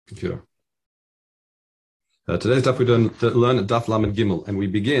Computer. Today's daf we learn Daf Lamed Gimel, and we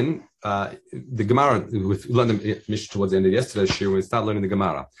begin the Gemara. We learned the Mishnah towards the end of yesterday's shiur. We start learning the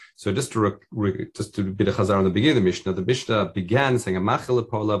Gemara. So just to be the chazar on the beginning of the Mishnah began saying Amachel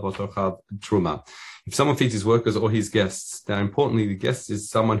Pola Botorchav Truma. If someone feeds his workers or his guests, now importantly, the guest is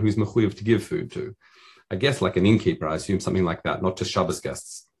someone who is mechuyev to give food to. I guess like an innkeeper, I assume something like that, not just Shabbos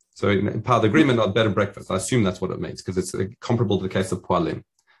guests. So in part of the agreement, not bed and breakfast. I assume that's what it means because it's comparable to the case of Poalim.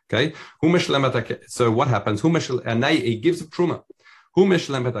 Okay. So what happens? He gives a truma. He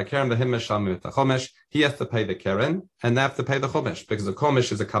has to pay the keren, and they have to pay the chomesh because the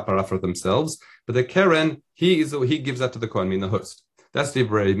chomesh is a kapara for themselves, but the keren he gives that to the kohen, meaning the host. That's the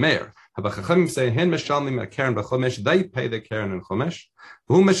very mayor. Chachamim say they pay the keren and chomesh.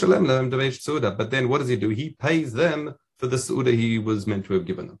 But then what does he do? He pays them for the suda he was meant to have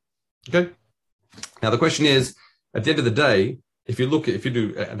given them. Okay. Now the question is, at the end of the day, if you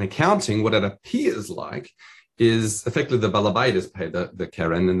do an accounting, what it appears like is effectively the balabaitis pay the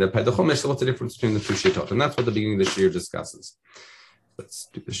keren and they pay the chomesh. So what's the difference between the two shittot? And that's what the beginning of the shiur discusses. Let's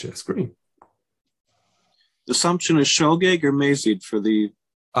do the share screen. The assumption is shogeg or mazid for the...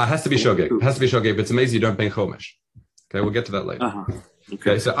 It has to be shogeg. It has to be shogeg, but it's amazing you don't pay chomesh. Okay, we'll get to that later.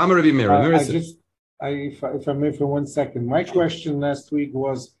 Okay, so Amar Rabbi Meir. If I may for 1 second. My question last week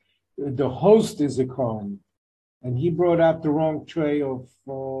was, the host is a kohen, and he brought out the wrong tray of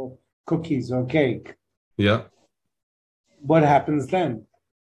cookies or cake. Yeah. What happens then?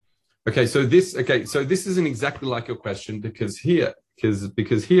 So this isn't exactly like your question because here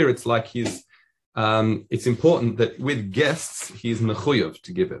it's like it's important that with guests he's mechuyev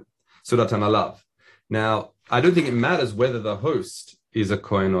to give him sudatan alav. Now I don't think it matters whether the host is a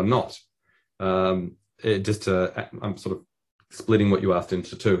kohen or not. I'm sort of splitting what you asked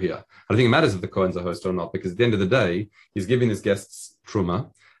into two here. I don't think it matters if the kohen's a host or not, because at the end of the day, he's giving his guests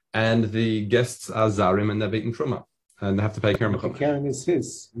truma, and the guests are zarim, and they've eaten truma, and they have to pay keren. The keren is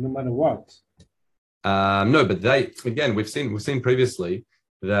his, no matter what. No, but we've seen previously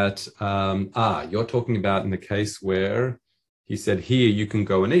that you're talking about in the case where he said here you can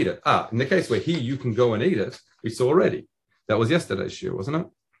go and eat it. In the case where here you can go and eat it, we saw already. That was yesterday's shiur, wasn't it?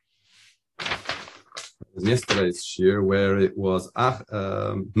 Yesterday's shiur where it was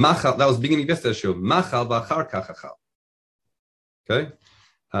machal. That was the beginning of yesterday's shiur. Machal v'achar kachachal. Okay.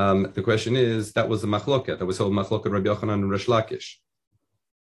 The question is, that was the machloket. That was called machloket Rabbi Yochanan and Resh Lakish.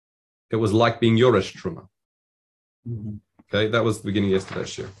 It was like being Yoresh Truma. Mm-hmm. Okay, that was the beginning of yesterday's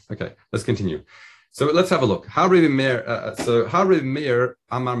shiur. Okay, let's continue. So let's have a look. How Rabbi Meir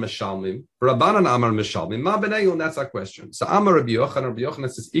Amar Meshalmim, Rabbanan Amar Meshalmim, Ma B'neihu, and that's our question. So Amar Rabbi Yochanan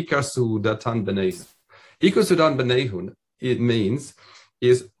says Ikar Sudatan B'neihu. Ikar Sudan B'neihu, it means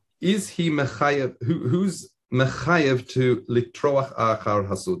is he mechayev? Who's mechayev to litroach achar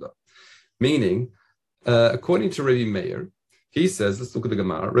hasuda? Meaning, according to Rabbi Meir, he says, let's look at the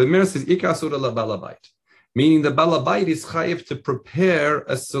Gemara. Rabbi Meir says Ikar Suda la balabait. Meaning the balabait is chayev to prepare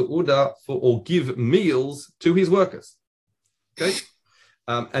a seuda or give meals to his workers. Okay,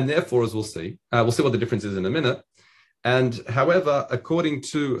 and therefore, as we'll see what the difference is in a minute. And however, according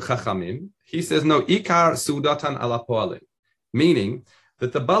to Chachamim, he says no ikar seudatan ala poalim, meaning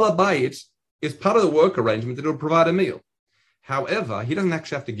that the balabait is part of the work arrangement that will provide a meal. However, he doesn't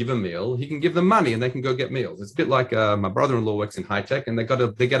actually have to give a meal. He can give them money and they can go get meals. It's a bit like my brother-in-law works in high tech, and they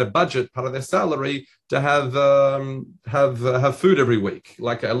get a budget, part of their salary, to have food every week,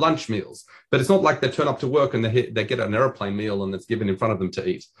 like lunch meals. But it's not like they turn up to work and they get an airplane meal and it's given in front of them to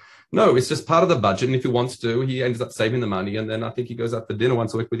eat. No, it's just part of the budget. And if he wants to, he ends up saving the money, and then I think he goes out for dinner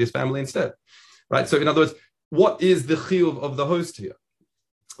once a week with his family instead. Right? So in other words, what is the chiyuv of the host here?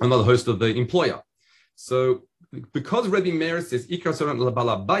 I'm not the host of the employer. So because Rabbi Meir says Ikar Soran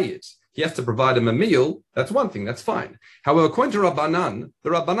Labalabayit, he has to provide him a meal, that's one thing, that's fine. However, according to Rabbanan, the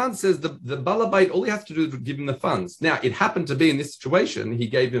Rabbanan says the Balabait, all he has to do is give him the funds. Now, it happened to be in this situation, he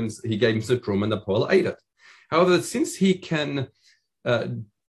gave him Sutrum and the Paul ate it. However, since he can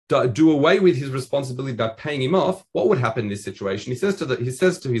do away with his responsibility by paying him off, what would happen in this situation? He says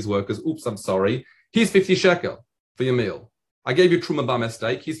to his workers, oops, I'm sorry, here's 50 shekel for your meal. I gave you Truma by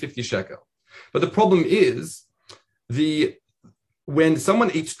mistake, here's 50 shekel. But the problem is, when someone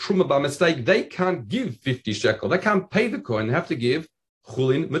eats truma by mistake, they can't give 50 shekel. They can't pay the coin. They have to give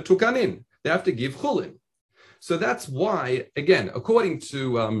chulin metukanin. They have to give chulin. So that's why, again, according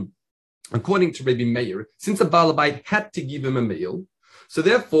to Rabbi Meir, since the Balabait had to give him a meal, so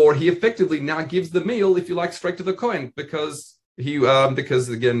therefore he effectively now gives the meal, if you like, straight to the coin, because his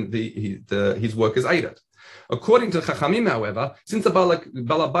workers ate it. According to Chachamim, however, since the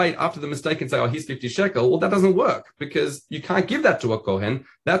Balabait, after the mistake, can say, oh, here's 50 shekel, well, that doesn't work because you can't give that to a Kohen.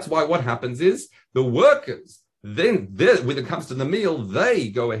 That's why what happens is the workers, then when it comes to the meal, they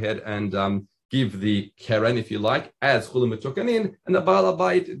go ahead and give the keren, if you like, as chulim v'tukanin, and the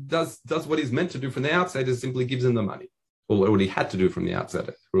Balabait does what he's meant to do from the outset, is simply gives him the money. Or what he had to do from the outset,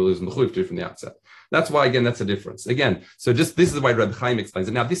 or he was mechuyev to do from the outset. That's why, again, that's a difference. Again, so just this is the way Reb Chaim explains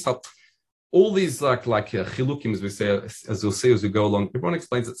it. Now, this all these like chilukim, as we say, as you'll see as we go along, everyone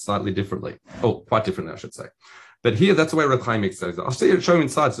explains it slightly differently. Oh, quite differently, I should say. But here, that's the way Reb Chaim explains it. I'll show you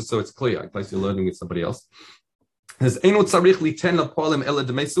inside just so it's clear, in case you're learning with somebody else. This is Chachamim,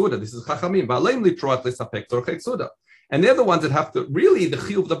 and they're the ones that have to, really, the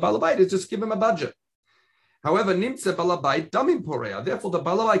chiyuv of the balabait is just give him a budget. However, nimtze balabait damim porea. Therefore, the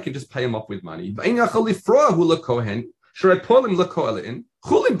balabait can just pay him off with money. And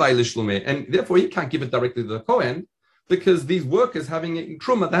therefore, he can't give it directly to the Kohen because these workers having it in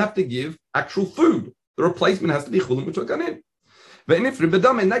truma, they have to give actual food. The replacement has to be chulim v'tukanin. And if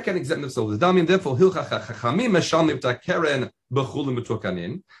ribedamin, they can exempt themselves. Therefore,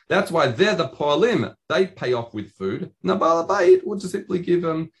 that's why they're the poalim. They pay off with food. And the balabait would just simply give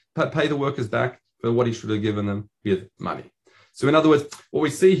pay the workers back for what he should have given them with money. So in other words, what we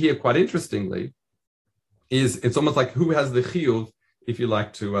see here quite interestingly is it's almost like who has the chiyuv, if you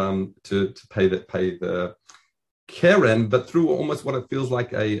like, to pay the keren, but through almost what it feels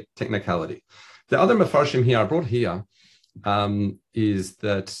like a technicality. The other mefarshim here I brought here is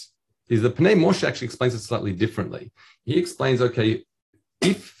that Pnei Moshe actually explains it slightly differently. He explains, okay,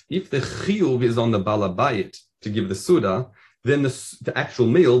 if the chiyuv is on the balabayit to give the suda, then the actual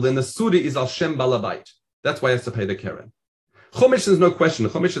meal, then the suda is al shem balabait. That's why he has to pay the keren. Chumash, there's no question.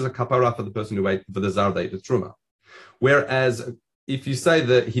 Chumash is a kapara for the person who ate for the zardei, the truma. Whereas if you say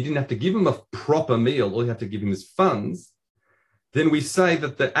that he didn't have to give him a proper meal, all you have to give him is funds, then we say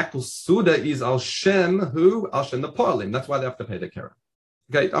that the actual suda is al shem al shem the poalim. That's why they have to pay the keren.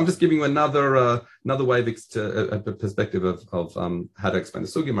 Okay, I'm just giving you another way of a perspective of how to explain the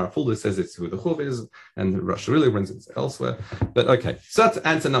sugi. Marafulda says it's who the chuv is, and Rosh really brings it elsewhere. But okay, so that's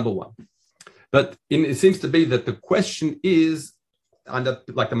answer number one. But it seems to be that the question is,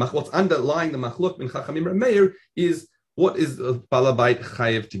 what's underlying the machlok bin Chachamim and Meir is, what is the balabait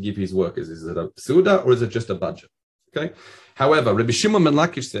chayev to give his workers? Is it a suda or is it just a budget? Okay. However, Rabbi Shimon ben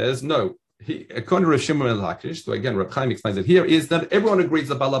Lakish says no. According to Rabbi Shimon ben Lakish, so again, Rabbi Chaim explains it here, is that everyone agrees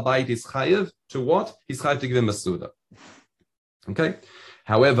the balabait is chayev to what? He's chayev to give him a suda. Okay.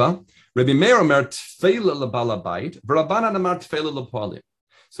 However, Rabbi Meir amar tfeila lebalabait, v'Rabbanan amar tfeila lepoalim.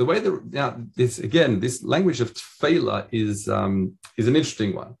 So the way this language of tefillah is an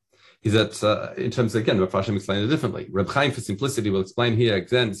interesting one. Is that in terms of, again, Rav Hashem explained it differently. Reb Chaim, for simplicity, will explain here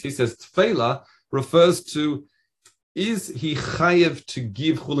again. He says tefillah refers to, is he chayev to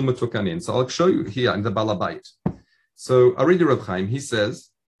give chulim v'tukanin? So I'll show you here in the balabait. So I'll read you Reb Chaim. He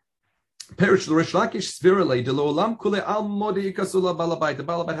says, Perish l'Rish Lakish svirale de l'olam kule al modi ikasula balabait. The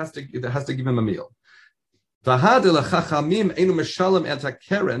balabait has to give him a meal. The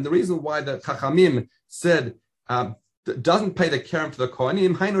reason why the Chachamim said doesn't pay the keren to the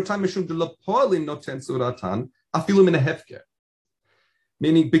Kohanim,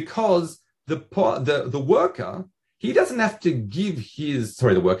 meaning because the worker, he doesn't have to give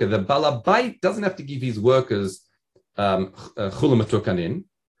the balabait doesn't have to give his workers chulim v'tukanin.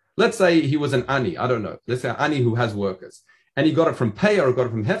 Let's say he was an ani, I don't know. Let's say an ani who has workers, and he got it from pay or got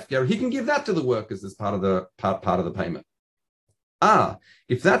it from hefker, he can give that to the workers as part of the payment.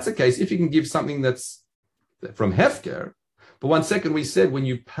 If that's the case, if you can give something that's from hefker, but 1 second we said when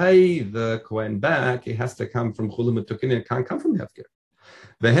you pay the Kohen back, it has to come from chulim v'tukanin, it can't come from hefker.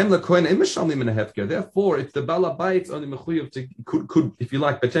 Therefore, if the balabait's only mechuyev could, if you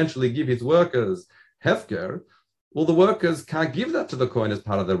like, potentially give his workers hefker, well, the workers can't give that to the Kohen as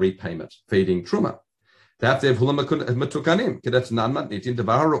part of the repayment, feeding truma. They have to have hulam metukanim. That's non-matnitin.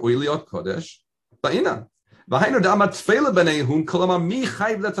 Devar ra'ui liot kodesh. Ba'ina. V'hainu da'amat tefela b'nei kolama mi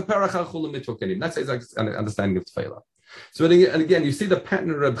chayv letzaperach hulam metukanim. That's his understanding of tefela. So again, you see the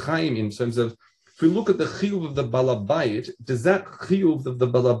pattern of Reb Chaim in terms of, if we look at the chiyuv of the balabait, does that chiyuv of the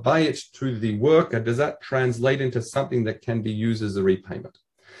balabait to the worker, does that translate into something that can be used as a repayment?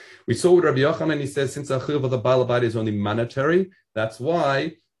 We saw with Rabbi Yochanan, he says, since the chiyuv of the balabait is only monetary, that's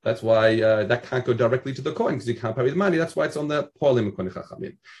why that can't go directly to the Kohen because he can't pay with money. That's why it's on the poalim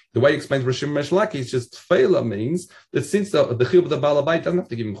chachamim. The way he explains Rishim Meshlaki is just tefela means that since the chiyuv of the balabait doesn't have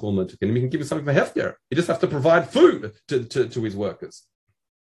to give him chulma to him, he can give him something for hefker. He just has to provide food to his workers.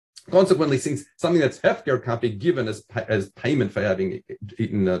 Consequently, since something that's hefker can't be given as payment for having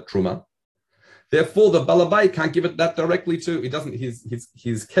eaten truma, Therefore, the balabait can't give it that directly to. He doesn't. His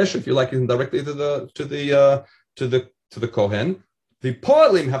kesh, if you like, isn't directly to the kohen. The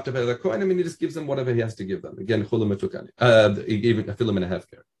poalim have to pay the kohen. I mean, he just gives them whatever he has to give them. Again, chulam etukani. He gave a filim and a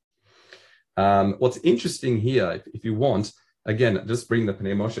hefker. What's interesting here, if you want, again, just bring the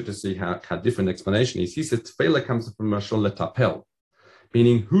Pnei Moshe to see how different explanation is. He says tefillah comes from Mashon letapel,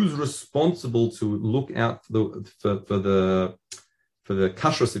 meaning who's responsible to look out for the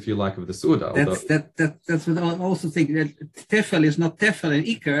kashrus, if you like, of the suda. That's what I also think, that tefel is not tefel and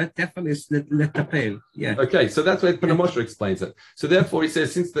ikar, tefel is letapel. Yeah. Okay, so that's why Pnei Moshe explains it. So therefore, he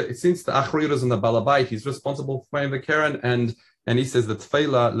says since the achriyut is on the balabait, he's responsible for paying the keren, and he says that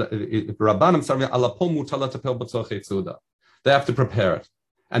tefillah rabbanim sarvim alapom mutala tapel b'tzorchei suda. They have to prepare it,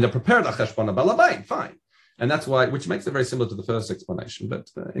 and they prepare it acheshbon balabait. Fine, and that's why, which makes it very similar to the first explanation. But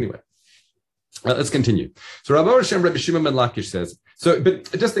anyway. Let's continue. So Rabbi Hashem Rabbi Shimon ben Lakish says,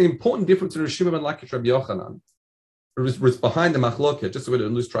 but just the important difference between Rabbi Shimon ben Lakish and Rabbi Yochanan was behind the machloket, just so we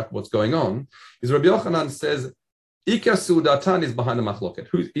don't lose track of what's going on, is Rabbi Yochanan says, Ikar Sudatan is behind the machloket.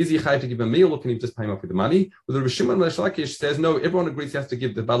 Is he chayav to give a meal, or can he just pay him off with the money? Well, Rabbi Shimon ben Lakish says, no, everyone agrees he has to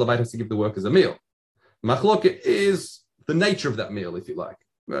give, the balabait has to give the workers a meal. Machloket is the nature of that meal, if you like.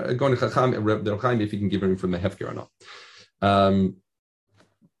 Going to Chacham, the Chaim, if he can give him from the hefker or not.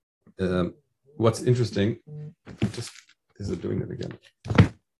 What's interesting, just is it doing it again?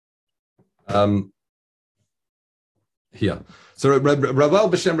 Here. So Raval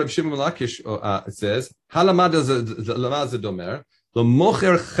B'Shem Reb Shimon Lakish says, "Halamad domer lo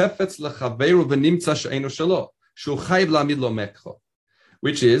mocher chefetz lechaveru v'nimtza she'eino shelo shu chayiv la'amid lo mekcho,"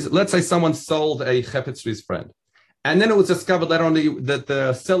 which is, let's say someone sold a chefetz to his friend, and then it was discovered later on that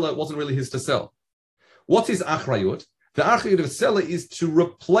the seller wasn't really his to sell. What's his achrayut? The achrayut of the seller is to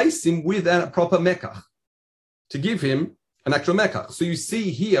replace him with a proper mekach, to give him an actual mekach. So you see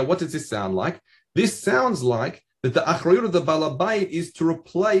here, what does this sound like? This sounds like that the achrayut of the balabait is to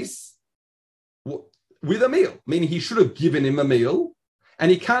replace with a meal, meaning he should have given him a meal,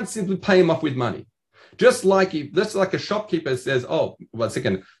 and he can't simply pay him off with money. Just like a shopkeeper says, "Oh, 1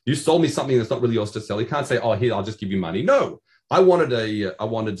 second, you sold me something that's not really yours to sell." He can't say, "Oh, here, I'll just give you money." No. I wanted a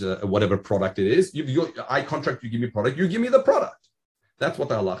whatever product it is. I contract, you give me product, you give me the product. That's what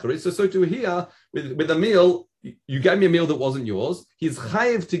the halacha is. So to here, with a meal, you gave me a meal that wasn't yours. He's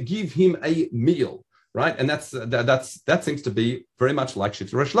chayiv to give him a meal, right? And that seems to be very much like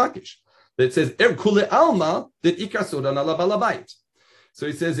Shittu Resh Lakish. That says kule alma that ikar sudan ala balabait. So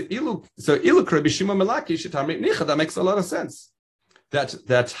he says iluk Rabbi Shimon ben Lakish nicha. That makes a lot of sense. That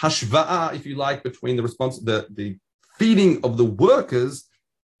hashva'a, if you like, between the feeding of the workers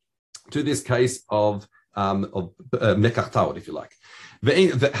to this case of mekach tawad, if you like.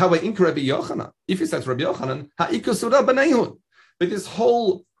 How in Rabbi Yochanan, if he says Rabbi Yochanan, ha'ikar suda b'nehun, but this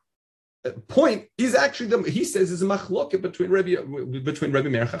whole point is actually he says is a machloket between Rabbi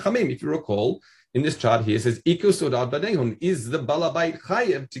Meir Chachamim. If you recall, in this chart here, it says ikar suda b'nehun, is the balabait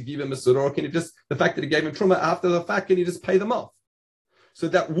chayev to give him a suda, or can he just, the fact that he gave him truma after the fact, can he just pay them off? So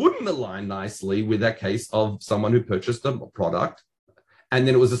that wouldn't align nicely with that case of someone who purchased a product, and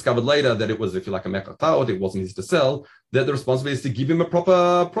then it was discovered later that it was, if you like, a mekach tawad, it wasn't his to sell, that the responsibility is to give him a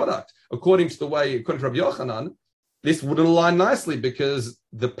proper product. According to Rabbi Yochanan, this wouldn't align nicely because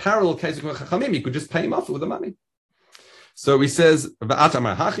the parallel case of Chachamim, he could just pay him off with the money. So he says,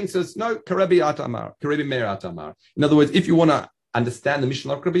 V'atamar Hachin says, no, Karebi Atamar, Karebi Meir Atamar. In other words, if you want to understand the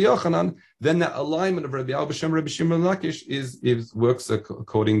mission of Rabbi Yochanan, then that alignment of Rabbi Al-Bashem, Rabbi Shimon Lakish works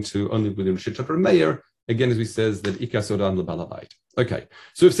according to only within Shittat Rabbi Meir. Again, as we says that Ikar Sodan L'Balabait. Okay,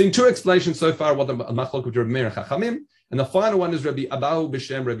 so we've seen two explanations so far what the machlok of Rabbi Meir and Chachamim, and the final one is Rabbi Abahu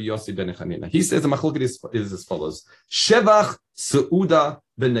B'Shem Rabbi Yossi ben Chanina. He says the machlok is as follows: Shevach Seuda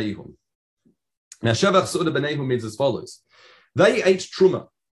B'Neihum. Now, Shevach Seuda B'Neihum means as follows: they ate truma.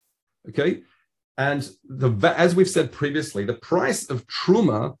 Okay. And as we've said previously, the price of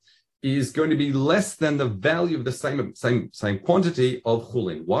truma is going to be less than the value of the same quantity of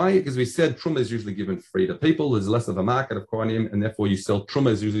chulin. Why? Because we said truma is usually given free to people. There's less of a market of kohanim, and therefore truma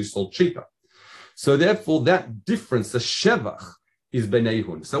is usually sold cheaper. So therefore, that difference, the shevach, is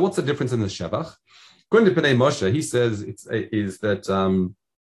benehun. So what's the difference in the shevach? According to Pnei Moshe, he says is that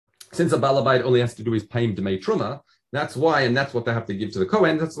since a balabait only has to do is pay him to make truma. That's why, and that's what they have to give to the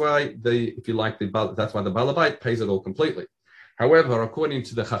Kohen. That's why that's why the balabait pays it all completely. However, according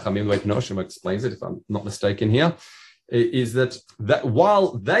to the Chachamim, the way Pnoshim explains it, if I'm not mistaken here, is that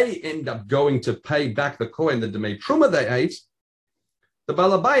while they end up going to pay back the Kohen the Demei Truma they ate, the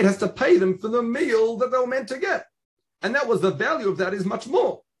balabait has to pay them for the meal that they were meant to get. And that was the value of that is much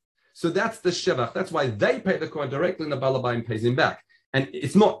more. So that's the shevach. That's why they pay the Kohen directly and the balabait pays him back. And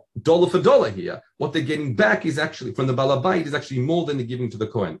it's not dollar for dollar here. What they're getting back is actually from the balabait is actually more than they're giving to the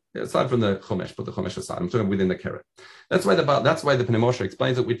Kohen. Aside from the chomesh, put the chomesh aside. I'm talking within the keret. That's why the Pnei Moshe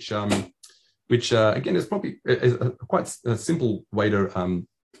explains it, which again is probably quite a simple way to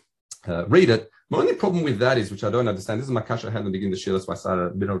read it. My only problem with that is, which I don't understand. This is my kasha I had in the beginning of the year. That's why I started a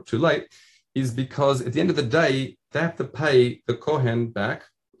bit or too late. Is because at the end of the day they have to pay the Kohen back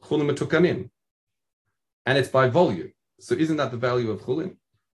chulin metukanin, and it's by volume. So isn't that the value of chulin?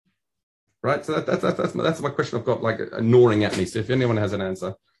 Right. So that's my question. I've got like gnawing at me. So if anyone has an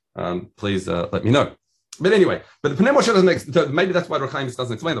answer, please let me know. But anyway, but the Pnei Moshe doesn't. Maybe that's why Reb Chaim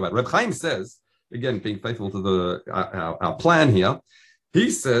doesn't explain about it. Reb Chaim says, again, being faithful to our plan here,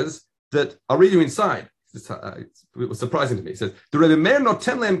 he says that I'll read you inside. It was surprising to me. He says the Rebbe Meir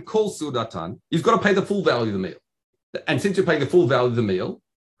noten lehem kol sudatan. You've got to pay the full value of the meal, and since you're paying the full value of the meal,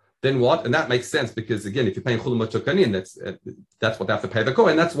 then what? And that makes sense because again, if you're paying chulin metukanin, that's what they have to pay the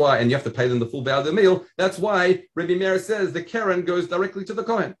Kohen. That's why, and you have to pay them the full value of the meal. That's why Rebbe Meir says the keren goes directly to the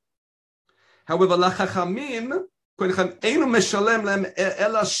Kohen. However, lachachamim einu meshalem lehem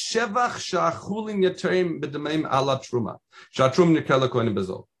ela shevach shachulin yaterim b'dameim ala truma shatrum nikra lekohen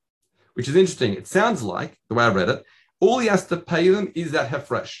bezol. Which is interesting. It sounds like, the way I read it, all he has to pay them is that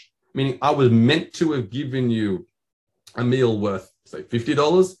hefresh, meaning I was meant to have given you a meal worth, say,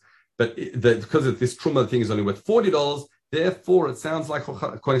 $50, but because of this truma thing is only worth $40, therefore it sounds like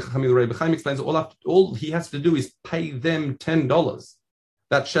Rebbe Chaim explains all he has to do is pay them $10.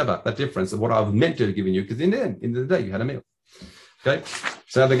 That sheva, that difference of what I've meant to have given you, because in the end of the day, you had a meal. Okay?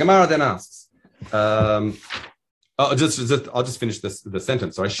 So the Gemara then asks, I'll just finish the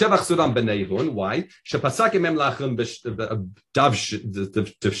sentence. Sorry. Shevach Sudan b'neihun. Why? Shepasak imem lachem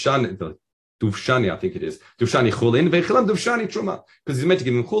duvshani. I think it is duvshani chulin vechilam duvshani truma. Because he's meant to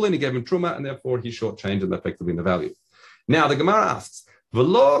give him chulin, he gave him truma, and therefore he shortchanged him effectively in the value. Now the Gemara asks,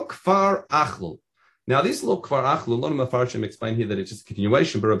 v'lo kfar achlul. Now this lo kfar achlul, a lot of Mefarshim explain here that it's just a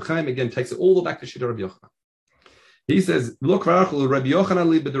continuation, but Reb Chaim again takes it all the way back to Shita Rabbi Yochanan. He says, v'lo kfar achlul Rabbi Yochanan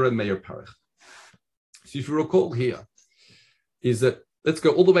li b'dereb Meir parich. So if you recall here, is that let's go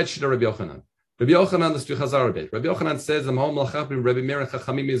all the way to Rabbi Yochanan. Rabbi Yochanan is to Chazar bit. Rabbi Yochanan says the Mahom Lachapim Rabbi Meir and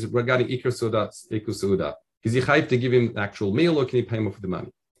Chachamim is regarding Iker Suda. Is he chayv to give him the actual meal or can he pay him for the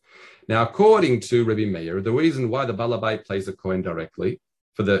money? Now, according to Rabbi Meir, the reason why the Balabait pays a coin directly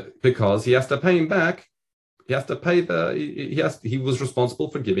because he has to pay him back. He has to pay he was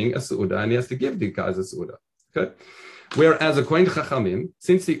responsible for giving a Suda and he has to give the guys a Suda. Okay. Whereas according to Chachamim,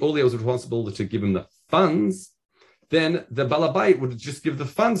 since the Oli was responsible to give him the funds, then the Balabait would just give the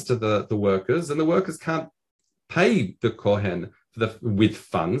funds to the workers, and the workers can't pay the Kohen with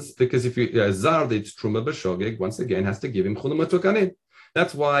funds because if you Zar the Truma B'Shogeg once again has to give him Chulin Metukanin.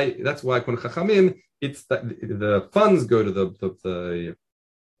 That's why Kon Chachamim, it's that the funds go to the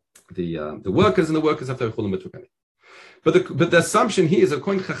workers, and the workers have to have Chulin Metukanin. But the assumption here is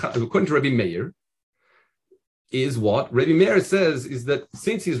according to Rabbi Meir. Is what Rabbi Meir says is that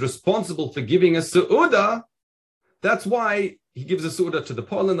since he's responsible for giving a su'uda, that's why he gives a su'uda to the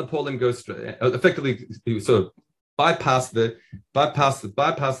polim. The polim goes straight, effectively sort of bypass the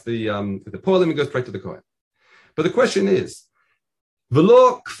polim and goes straight to the Kohen. But the question is,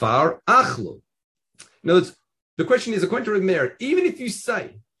 v'lo kfar achlu. In other words, the question is according to Rabbi Meir, even if you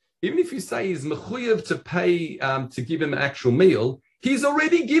say he's mechuyev to pay to give him an actual meal, he's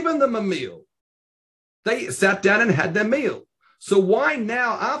already given them a meal. They sat down and had their meal. So why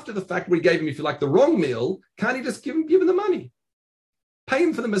now, after the fact we gave him, if you like, the wrong meal, can't he just give him the money? Pay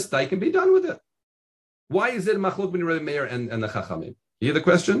him for the mistake and be done with it. Why is it a machlok ben Rebbe Meir and the Chachamim? You hear the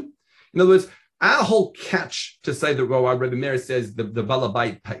question? In other words, our whole catch to say that why Rebbe Meir says the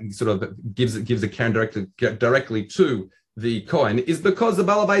Balabait sort of gives a keren directly to the Kohen is because the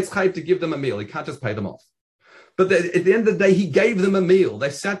Balabait's chayv to give them a meal. He can't just pay them off. But at the end of the day, he gave them a meal.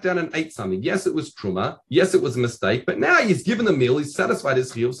 They sat down and ate something. Yes, it was truma. Yes, it was a mistake. But now he's given the meal. He's satisfied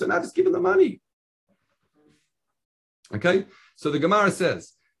his chiyuv. So now just give him the money. Okay. So the Gemara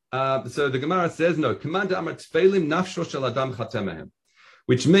says. No. Command amar tfeilim nafsho shel adam chatemehem,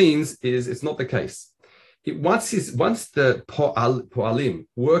 which means it's not the case. Once the po'alim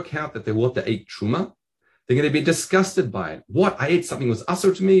work out that they want to eat truma, they're going to be disgusted by it. What? I ate something was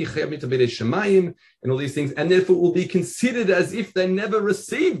asur to me, and all these things, and therefore it will be considered as if they never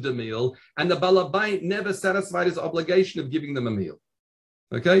received a meal, and the balabait never satisfied his obligation of giving them a meal.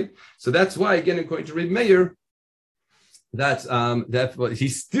 Okay? So that's why, again, according to Rebbe Meir, that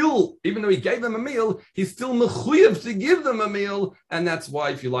he's still, even though he gave them a meal, he's still mechuyev to give them a meal, and that's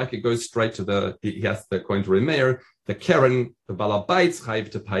why, if you like, it goes straight to he has to, according to Rebbe Meir, the keren, the balabait's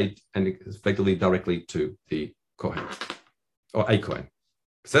chayv to pay, and effectively directly to the kohen. or a coin.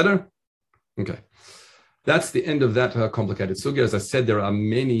 Beseder? Okay. That's the end of that complicated sugya. As I said, there are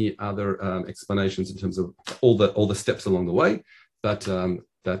many other explanations in terms of all the steps along the way, but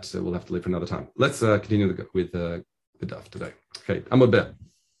that we'll have to leave for another time. Let's continue with the daf today. Okay, Amud Beh.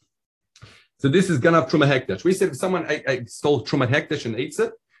 So this is Ganav Truma Hekdesh. We said if someone stole Truma Hekdesh and eats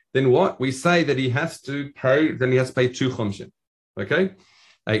it, then what? We say that he has to pay 2 chomshin. Okay?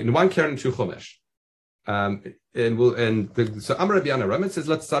 One keren and 2 chomesh. So Amar Rabbi Yana, Raman says,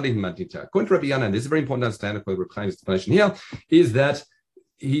 let's study him in detail. According to Rabbi Yana, and this is very important to understand, according to Rabbi Chaim's explanation here, is that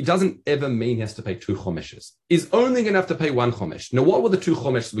he doesn't ever mean he has to pay 2 chomeshes. He's only going to have to pay 1 chomesh. Now, what were the 2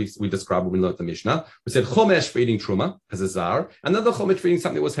 chomeshes we described when we learned the Mishnah? We said chomesh for eating truma as a zar, and another chomesh for eating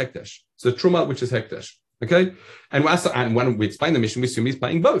something that was hekdesh. So truma, which is hekdesh. Okay? And when we explain the Mishnah, we assume he's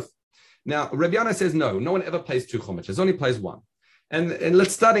paying both. Now, Rabbi Yana says, no one ever pays 2 chomeshes, only pays 1. And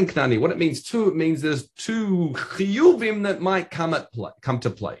let's start in Knani. What it means, 2, it means there's 2 chiyuvim that might come to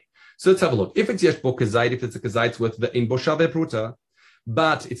play. So let's have a look. If it's yesh bo kazait, if it's a kazait worth the in bo shaveh pruta,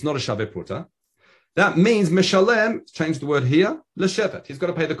 but it's not a shaveh pruta, that means meshalem, change the word here, leshevet. He's got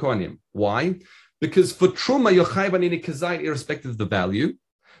to pay the kohanim. Why? Because for truma, you're chayiv on any kazait irrespective of the value.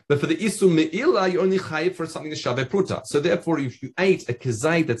 But for the isu me'ila, you're only chayiv for something that's shaveh pruta. So therefore, if you ate a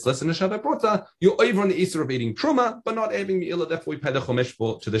kazait that's less than a shaveh pruta, you're over on the isu of eating truma, but not having me'ila. Therefore, we pay the chomesh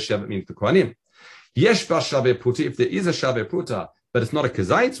to the shevet, means the kohanim. Yesh ba shaveh pruta, if there is a shaveh pruta, but it's not a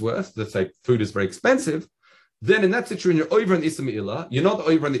kazait's worth, let's say food is very expensive, then in that situation, you're over on the isu me'ila, you're not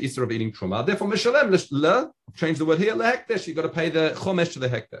over on the isu of eating truma. Therefore, meshalem, change the word here, lehekdesh, you've got to pay the chomesh to the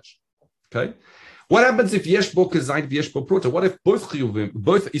hekdesh. Okay? What happens if yesh bo kazait, yesh bo pruta? What if both chiyuvim,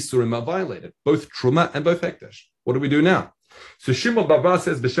 both isurim are violated, both truma and both hekdesh? What do we do now? So Shimon Bava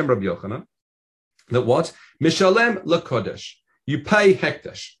says b'shem Rabbi Yochanan that what mishalem lekodesh, you pay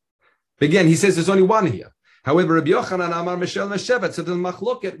hekdesh. Again, he says there's only one here. However, Rabbi Yochanan amar mishel neshevet, so then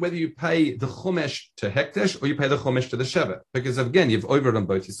machloket whether you pay the chomesh to hekdesh or you pay the chomesh to the shevet, because again you've over on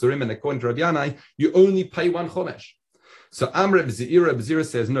both isurim, and according to Rabbi Yanai, you only pay 1 chomesh. So Amr B'Zira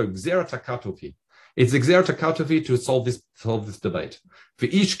says no, gzera takatofi. It's Gzera Takatofi to solve this debate. For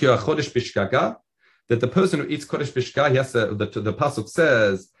each chodesh bishkaga, that the person who eats chodesh bishka, he has to, the pasuk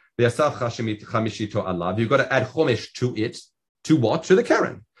says, "V'yasav chamishito alav." You've got to add chomesh to it. To what? To the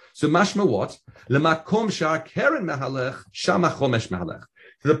keren. So mashma what? Lemakom shar keren mehalech shama chomesh mehalech.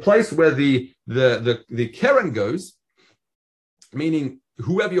 To the place where the keren goes, meaning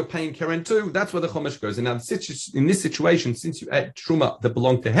whoever you're paying keren to, that's where the chomesh goes. And now in this situation, since you add truma that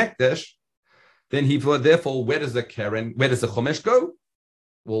belong to hekdesh, then therefore, where does the chomesh go?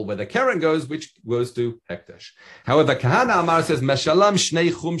 Well, where the keren goes, which goes to hekdesh. However, Kahana Amar says, Meshalam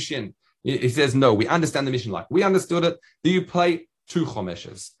shnei chumshin. He says, no, we understand the mission like we understood it. Do you pay 2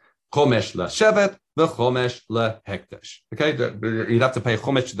 chomeshes? Chomesh le'shevet, the chomesh le'hekdesh. Okay, you'd have to pay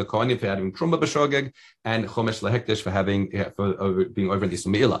chomesh to the kohanim for having truma b'shogeg, and chomesh le'hekdesh for being over in the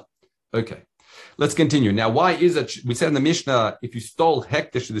Sumeila. Okay. Let's continue. Now, why is it? We said in the Mishnah, if you stole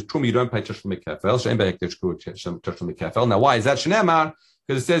hekdesh to the truma, you don't pay tashlumi kefel. She'en be'hekdesh tashlumi kefel. Now, why is that? Shneimar,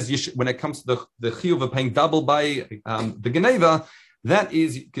 because it says when it comes to the chiyuv of paying double by the geneva, that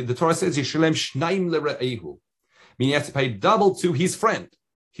is the Torah says yishalem shnaim lere'ehu, meaning he has to pay double to his friend.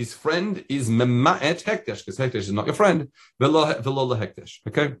 His friend is mema'et hekdesh, because hekdesh is not your friend. V'lo hekdesh.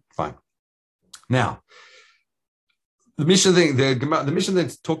 Okay, fine. Now. The Mishnah then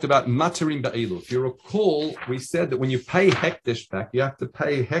talked about materim ba'elu. If you recall, we said that when you pay hekdesh back, you have to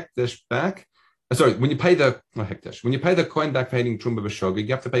pay hekdesh back. When you pay the coin back for eating truma b'shogeg,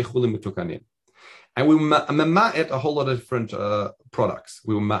 you have to pay chulim utukanim. And we ma'at a whole lot of different products.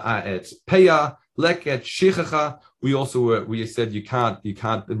 We ma'at peya, leket, shichacha. We said you can't.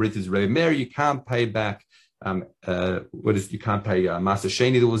 The Brit is Rebbe Meir. You can't pay back. You can't pay Masa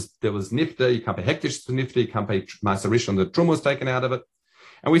Sheni, there was Nifta, you can't pay Hektish to Nifta, you can't pay Masa Rishon, the Trum was taken out of it.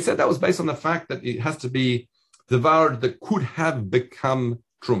 And we said that was based on the fact that it has to be the var that could have become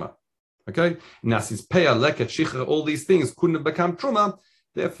Truma. Okay? Nasis Peya, Leket, Shicha, all these things couldn't have become Truma,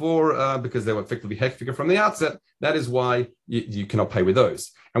 therefore, because they were effectively Hektika from the outset, that is why you cannot pay with those.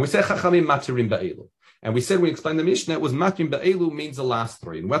 And we said Chachamim Matirim Ba'elu. And we said, we explained the Mishnah, it was Matrim Be'elu means the last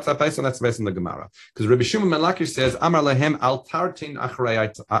 3. And what's that based on? That's based on the Gemara. Because Rabbi Shimon ben Lakish says, Amar lehem al tartin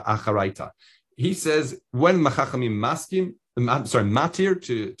acharaita. He says, when Machachamim maskim, matir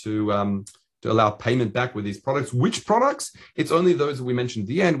to allow payment back with these products. Which products? It's only those that we mentioned at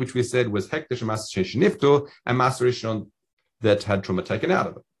the end, which we said was Hekdesh and Maser Shenifto and Maser Rishon that had Truma taken out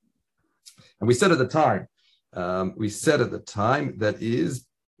of it. And we said at the time, that is,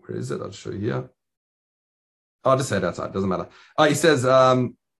 where is it? I'll show you here. I'll just say it outside, doesn't matter. He says,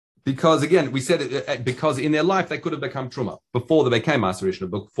 Because again, we said it, because in their life they could have become truma before they became Maser Rishon,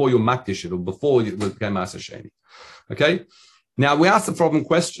 before you makdish it, or before you became Maser Sheni. Okay. Now we asked the problem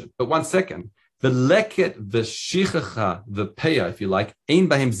question, but 1 second. The leket, the shichacha, the peya, if you like, ein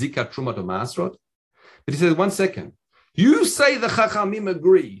bahem zika trumat or masrot. But he says, 1 second. You say the chachamim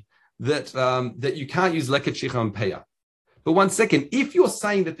agree that that you can't use leket, shicha, and peya. But 1 second, if you're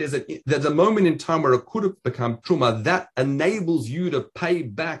saying that there's a moment in time where it could have become truma that enables you to pay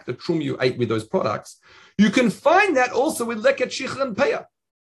back the truma you ate with those products, you can find that also with leket, shicha, and peya.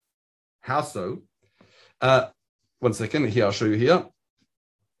 How so? 1 second, here I'll show you here.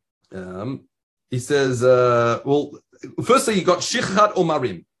 He says, well, firstly, you got shichat or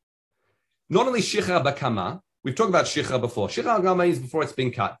marim. Not only shicha bakama, we've talked about shicha before. Shicha bakama is before it's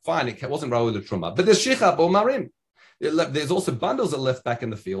been cut. Fine, it wasn't raw with the truma. But there's shicha or marim. There's also bundles that are left back in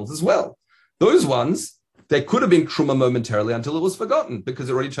the fields as well. Those ones, they could have been truma momentarily until it was forgotten because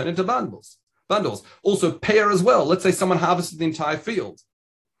it already turned into bundles. Also pear as well. Let's say someone harvested the entire field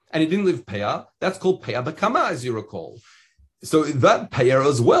and he didn't leave pear. That's called pear bakama, as you recall. So that pear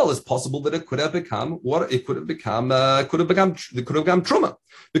as well is possible that it could have become what it could have become truma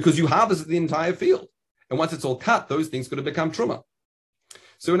because you harvested the entire field, and once it's all cut, those things could have become truma.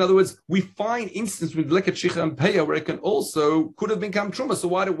 So in other words, we find instances with leket, shicha, and pear where it could have become truma. So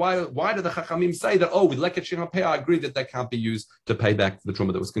why do the chachamim say that? Oh, with leket, shicha, and pear, I agree that can't be used to pay back the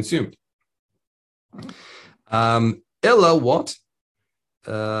truma that was consumed. Ella what?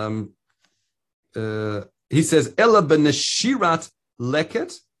 He says, Ella beneshirat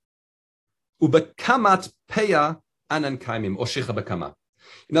leket ubekamat peya anan kaimim, or shicha bekama.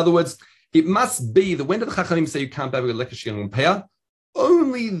 In other words, it must be that when the Chachamim say you can't have a leket, shicha, and peya,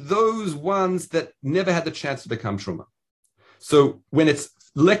 only those ones that never had the chance to become truma. So when it's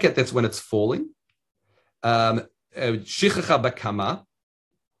leket, that's when it's falling. Shicha bekama,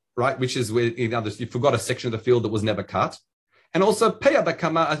 right, which is where, in other words, you forgot a section of the field that was never cut. And also peya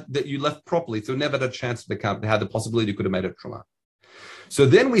bakama that you left properly, so never had a chance to had the possibility you could have made it truma. So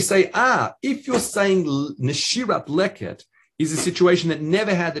then we say, if you're saying neshirat leket is a situation that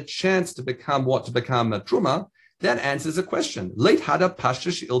never had the chance to become a truma, that answers a question. Late hada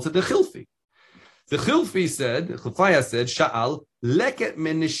pashta she'ilta de chilfi. The chilfi said, Chufaya said, sha'al leket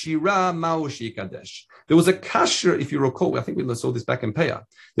men neshira ma'u she'ikadesh. There was a kasher, if you recall, I think we saw this back in peya.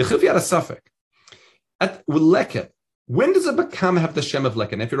 The chilfi had a suffix. With leket, when does a bakam have the shem of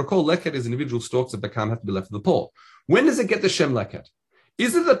leket? And if you recall, leket is individual stalks of bakam have to be left for the poor. When does it get the shem leket?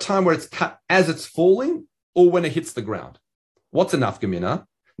 Is it the time where it's cut as it's falling or when it hits the ground? What's a nafkamina?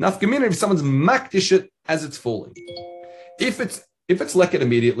 Nafkamina if someone's makdish it as it's falling. If it's leket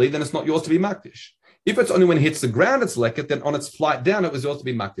immediately, then it's not yours to be makdish. If it's only when it hits the ground it's leket, then on its flight down it was yours to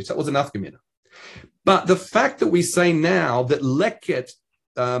be makdish. That was a nafkamina. But the fact that we say now that leket,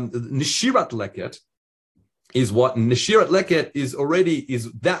 nishirat leket, is what neshirat leket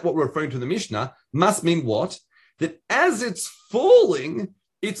is that what we're referring to in the Mishnah must mean what? That as it's falling,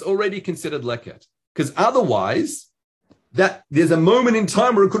 it's already considered leket. Because otherwise, that there's a moment in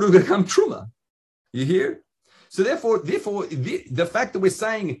time where it could have become truma. You hear? So therefore, the fact that we're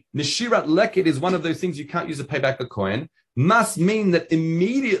saying neshirat leket is one of those things you can't use to pay back the coin must mean that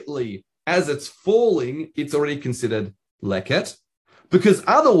immediately as it's falling, it's already considered leket. Because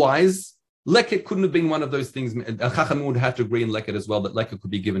otherwise, leket couldn't have been one of those things. Chacham would have to agree in leket as well that leket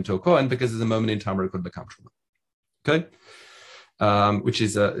could be given to a kohen because there's a moment in time where it could become truma. Okay, which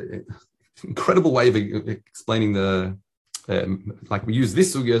is an incredible way of explaining like we use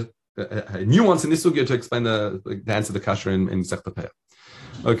this sugya, a nuance in this sugya to explain the answer to the kasher in Sech Peah.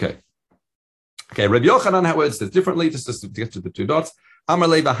 Okay, Rabbi Yochanan, how it says differently, just to get to the two dots. Amar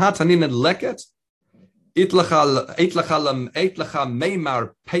leva hatanin and leket.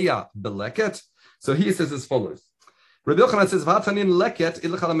 So he says as follows. Rabbi Yochanan says, "V'atanin leket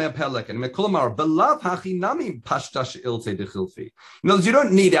ilchal me'per leket." Mekolomar belav hachi nami pashta she'ilte dechilfi. In other words, you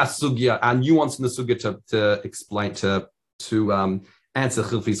don't need our sugya, our nuance in the sugya to explain to answer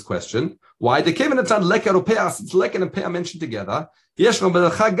Chilfi's question. Why? The kevin etan leket or peah, since leket and peah mentioned together.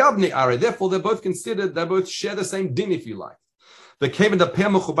 Therefore, they're both considered. They both share the same din, if you like. The kevin the peah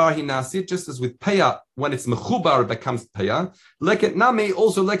mechubar hinasit, just as with peah, when it's mechubar, it becomes peah. Leket nami,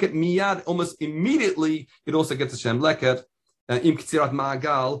 also leket miyad, almost immediately, it also gets a shem leket, im ktsirat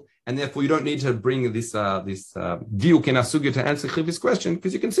ma'agal, and therefore you don't need to bring this diuk in asugya to answer Chilfi's question,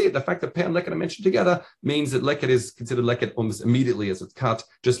 because you can see it. The fact that peah and leket are mentioned together means that leket is considered leket almost immediately as it's cut,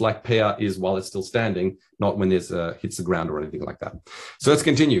 just like peah is while it's still standing, not when there's hits the ground or anything like that. So let's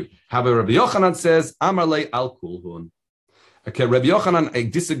continue. However, Rabbi Yochanan says, Amar le al kulhun. Okay, Rabbi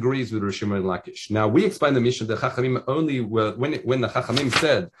Yochanan disagrees with Rosh Shimon Lakish. Now, we explain the Mishnah that Chachamim only were, when the Chachamim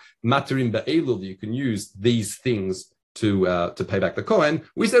said, Materim be'elul, you can use these things to pay back the Kohen,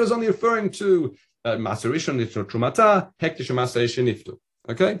 we said it was only referring to Maser Rishon Niftu Trumata, Hektish Maser Rishon Niftu.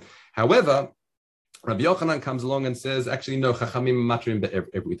 Okay? However, Rabbi Yochanan comes along and says, actually, no, Chachamim Materim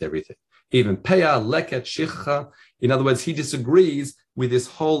with everything. Even Peah, Leket, Shicha. In other words, he disagrees with this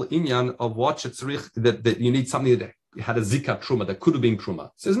whole inyan of what shetzrich, that you need something that had a zika truma, that could have been truma.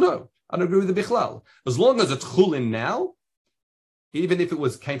 Says, no, I don't agree with the bichlal. As long as it's chulin now, even if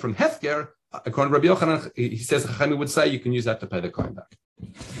it came from hefker, according to Rabbi Yochanan, he says Chachamim would say you can use that to pay the coin back.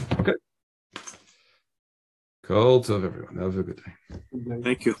 Okay. Cool. So everyone, have a good day.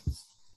 Thank you.